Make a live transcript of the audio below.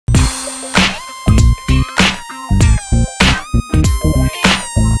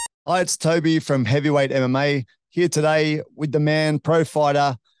Hi, it's Toby from Heavyweight MMA here today with the man, pro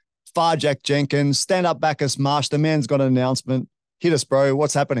fighter, Phar Jenkins. Stand up, Bacchus Marsh. The man's got an announcement. Hit us, bro.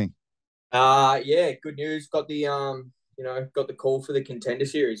 What's happening? Yeah, good news. Got the call for the Contender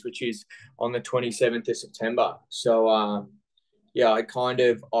Series, which is on the 27th of September. Yeah,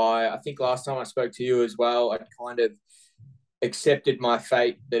 I think last time I spoke to you as well, I kind of accepted my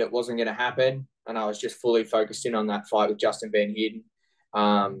fate that it wasn't going to happen, and I was just fully focused in on that fight with Justin Van Heerden.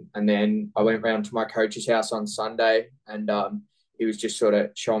 And then I went round to my coach's house on Sunday, and he was just sort of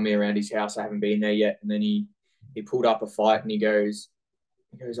showing me around his house. I haven't been there yet, and then he pulled up a fight, and he goes,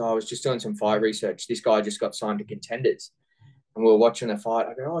 I was just doing some fight research. This guy just got signed to Contenders. And we were watching the fight.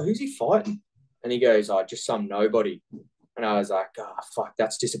 I go, oh, who's he fighting? And he goes, oh, just some nobody. And I was like, oh, fuck,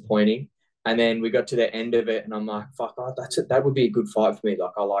 that's disappointing. And then we got to the end of it, and I'm like, fuck, oh, that would be a good fight for me.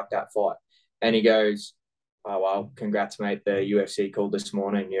 Like, I like that fight. And he goes, oh, well, congrats, mate. The UFC called this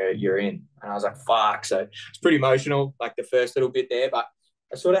morning. You're in. And I was like, fuck. So it's pretty emotional, like the first little bit there. But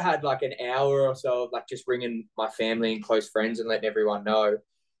I sort of had like an hour or so of like just ringing my family and close friends and letting everyone know.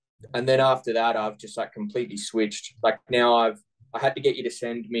 And then after that, I've just like completely switched. Like now I had to get you to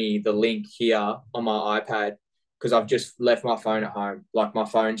send me the link here on my iPad because I've just left my phone at home. Like my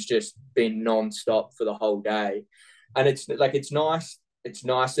phone's just been non-stop for the whole day. And it's nice. It's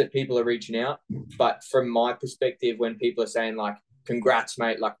nice that people are reaching out. But from my perspective, when people are saying like, congrats,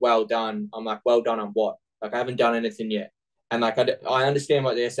 mate, like, well done. I'm like, well done on what? Like, I haven't done anything yet. And like, I understand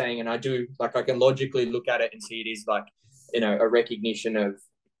what they're saying. And I do, like, I can logically look at it and see it is like, a recognition of,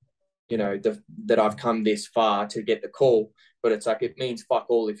 that I've come this far to get the call, but it's like, it means fuck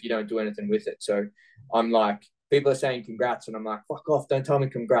all if you don't do anything with it. So I'm like, people are saying congrats, and I'm like, fuck off, don't tell me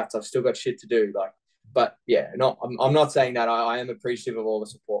congrats. I've still got shit to do. Like, but yeah, I'm not saying that I am appreciative of all the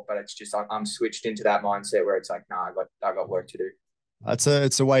support, but it's just I'm switched into that mindset where it's like, nah, I got work to do.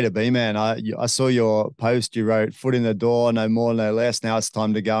 It's a way to be, man. I saw your post. You wrote "foot in the door, no more, no less." Now it's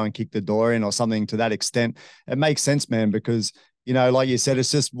time to go and kick the door in, or something to that extent. It makes sense, man, because like you said,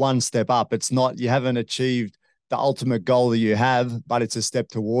 it's just one step up. It's not you haven't achieved the ultimate goal that you have, but it's a step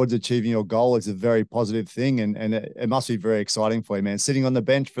towards achieving your goal. It's a very positive thing, and it must be very exciting for you, man. Sitting on the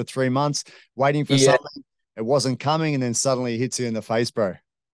bench for 3 months, waiting for Yeah, something, it wasn't coming, and then suddenly it hits you in the face, bro.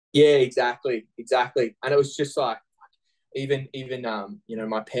 yeah, exactly. And it was just like even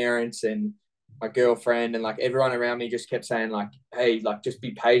my parents and my girlfriend and like everyone around me just kept saying like, hey, like just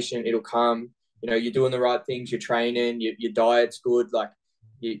be patient, it'll come. You're doing the right things, you're training, your diet's good, like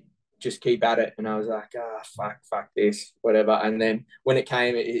you just keep at it. And I was like, fuck this, whatever. And then when it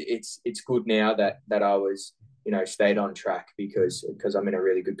came, it's good now that I was stayed on track because I'm in a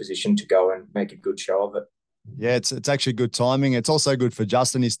really good position to go and make a good show of it. Yeah, it's actually good timing. It's also good for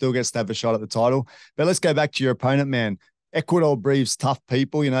Justin. He still gets to have a shot at the title. But let's go back to your opponent, man. Ecuador breeds tough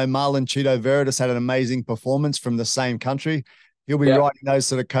people. Marlon Chito Vera just had an amazing performance from the same country. He'll be Yeah. riding those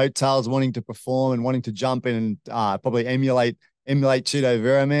sort of coattails, wanting to perform and wanting to jump in and probably emulate Chito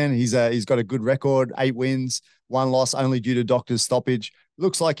Vera, man. He's got a good record, 8 wins, 1 loss, only due to doctor's stoppage.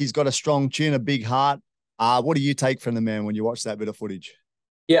 Looks like he's got a strong chin, a big heart. What do you take from the man when you watch that bit of footage?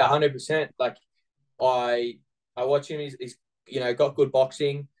 Yeah, 100%. Like I I watch him. He's got good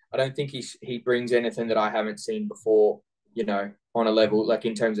boxing. I don't think he brings anything that I haven't seen before. On a level like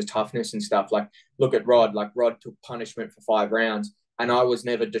in terms of toughness and stuff. Like look at Rod. Like Rod took punishment for 5 rounds, and I was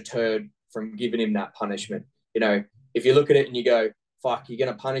never deterred from giving him that punishment. If you look at it and you go, "Fuck, you're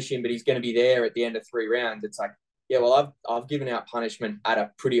going to punish him, but he's going to be there at the end of 3 rounds." It's like, yeah, well, I've given out punishment at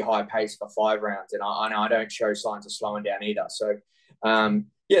a pretty high pace for 5 rounds, and I don't show signs of slowing down either. So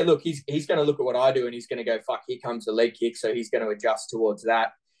yeah, look, he's going to look at what I do and he's going to go, fuck, here comes the leg kick. So he's going to adjust towards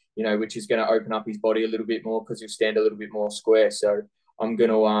that, which is going to open up his body a little bit more because he'll stand a little bit more square. So I'm going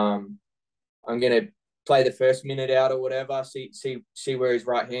to play the first minute out or whatever, see where his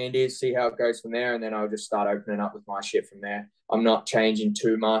right hand is, see how it goes from there, and then I'll just start opening up with my shit from there. I'm not changing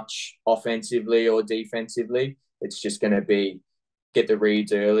too much offensively or defensively. It's just going to be get the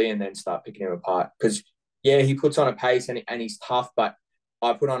reads early and then start picking him apart. Because yeah, he puts on a pace and he's tough, but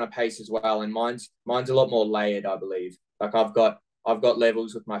I put on a pace as well, and mine's a lot more layered, I believe. Like I've got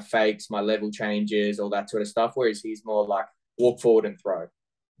levels with my fakes, my level changes, all that sort of stuff. Whereas he's more like walk forward and throw.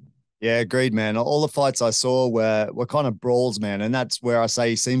 Yeah, agreed, man. All the fights I saw were kind of brawls, man. And that's where I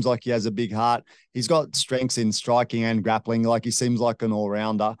say he seems like he has a big heart. He's got strengths in striking and grappling. Like he seems like an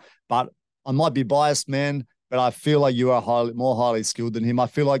all-rounder. But I might be biased, man, but I feel like you are more highly skilled than him. I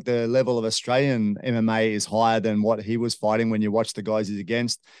feel like the level of Australian MMA is higher than what he was fighting when you watch the guys he's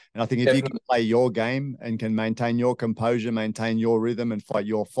against. And I think if you can Definitely. play your game and can maintain your composure, maintain your rhythm and fight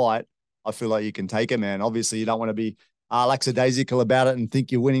your fight, I feel like you can take it, man. Obviously, you don't want to be lackadaisical about it and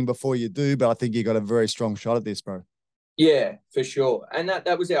think you're winning before you do. But I think you got a very strong shot at this, bro. Yeah, for sure. And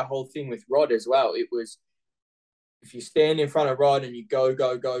that was our whole thing with Rod as well. It was, if you stand in front of Rod and you go,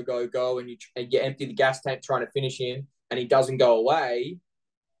 go, go, go, go, and you empty the gas tank trying to finish him, and he doesn't go away,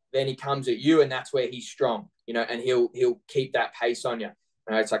 then he comes at you, and that's where he's strong, and he'll keep that pace on you.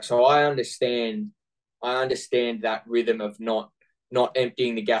 It's like, so I understand that rhythm of not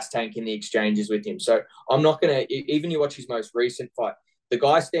emptying the gas tank in the exchanges with him. So I'm not gonna, even you watch his most recent fight, the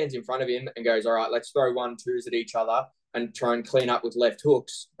guy stands in front of him and goes, all right, let's throw 1-2s at each other and try and clean up with left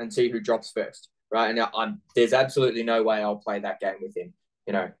hooks and see who drops first. Right. And there's absolutely no way I'll play that game with him.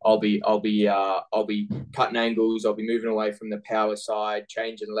 I'll be cutting angles. I'll be moving away from the power side,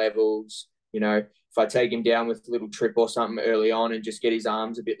 changing levels. If I take him down with a little trip or something early on and just get his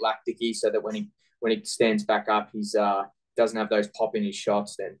arms a bit lactic-y so that when he stands back up, he's doesn't have those pop in his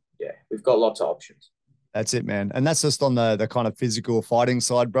shots, then yeah, we've got lots of options. That's it, man. And that's just on the kind of physical fighting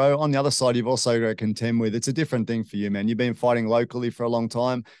side, bro. On the other side, you've also got to contend with. It's a different thing for you, man. You've been fighting locally for a long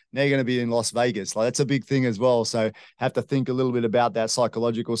time. Now you're going to be in Las Vegas. Like, that's a big thing as well. So have to think a little bit about that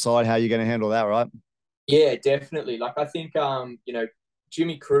psychological side, how you're going to handle that, right? Yeah, definitely. Like, I think,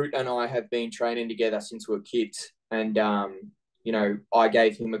 Jimmy Crute and I have been training together since we were kids. And, I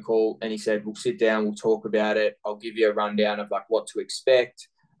gave him a call and he said, we'll sit down, we'll talk about it. I'll give you a rundown of like what to expect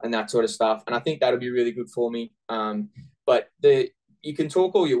and that sort of stuff. And I think that'll be really good for me. But you can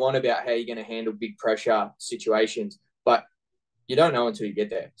talk all you want about how you're going to handle big pressure situations, but you don't know until you get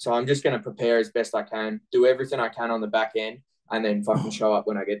there. So I'm just going to prepare as best I can, do everything I can on the back end, and then fucking show up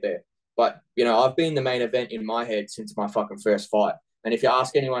when I get there. But, I've been the main event in my head since my fucking first fight. And if you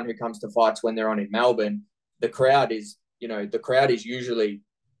ask anyone who comes to fights when they're on in Melbourne, the crowd is usually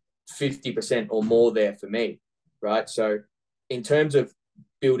 50% or more there for me, right? So in terms of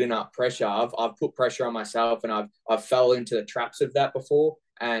building up pressure, I've put pressure on myself, and I've fell into the traps of that before,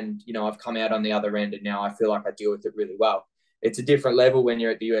 and I've come out on the other end, and now I feel like I deal with it really well. It's a different level when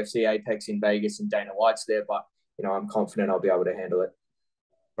you're at the UFC Apex in Vegas and Dana White's there, but I'm confident I'll be able to handle it.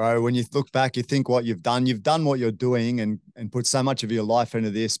 Bro, when you look back, you think what you've done what you're doing and put so much of your life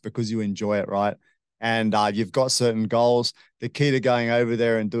into this because you enjoy it, right? And you've got certain goals. The key to going over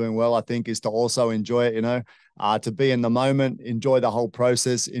there and doing well, I think, is to also enjoy it, to be in the moment, enjoy the whole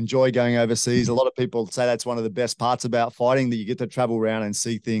process, enjoy going overseas. A lot of people say that's one of the best parts about fighting, that you get to travel around and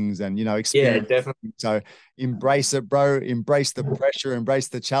see things and, experience. Yeah, definitely. So embrace it, bro. Embrace the pressure, embrace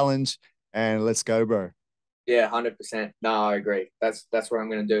the challenge, and let's go, bro. Yeah, 100%. No, I agree. That's what I'm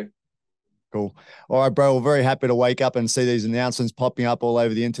going to do. Cool. All right, bro. We're very happy to wake up and see these announcements popping up all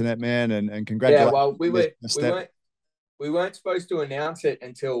over the internet, man. And congratulations. Yeah, well, we weren't supposed to announce it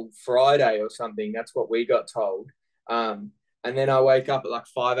until Friday or something. That's what we got told. And then I wake up at like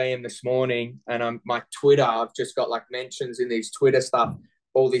 5 a.m. this morning, and my Twitter, I've just got like mentions in these Twitter stuff,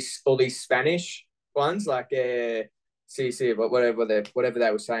 all these Spanish ones, like CC, but whatever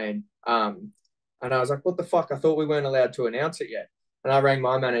they were saying. And I was like, what the fuck? I thought we weren't allowed to announce it yet. And I rang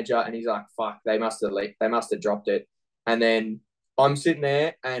my manager, and he's like, fuck, they must have dropped it. And then I'm sitting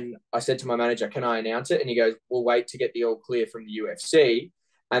there, and I said to my manager, can I announce it? And he goes, we'll wait to get the all clear from the UFC.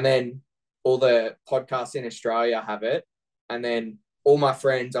 And then all the podcasts in Australia have it. And then all my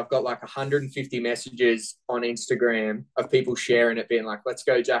friends, I've got like 150 messages on Instagram of people sharing it, being like, let's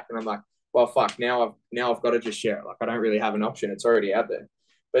go, Jack. And I'm like, well, fuck, now I've got to just share it. Like, I don't really have an option. It's already out there.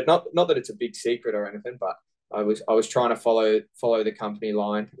 But not that it's a big secret or anything, but I was trying to follow the company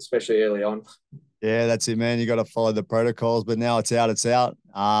line, especially early on. Yeah, that's it, man. You got to follow the protocols, but now it's out. It's out.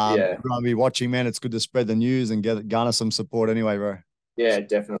 Yeah. Everyone be watching, man. It's good to spread the news and garner some support anyway, bro. Yeah,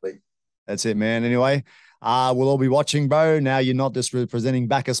 definitely. That's it, man. Anyway, we'll all be watching, bro. Now you're not just representing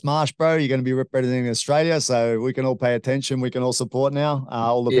Bacchus Marsh, bro. You're going to be representing Australia, so we can all pay attention. We can all support now.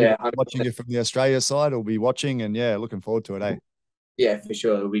 All the people watching you from the Australia side will be watching, and yeah, looking forward to it, eh? Yeah, for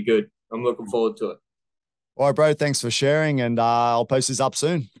sure. It'll be good. I'm looking forward to it. All right, bro. Thanks for sharing, and I'll post this up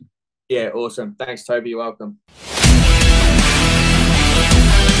soon. Yeah, awesome. Thanks, Toby. You're welcome.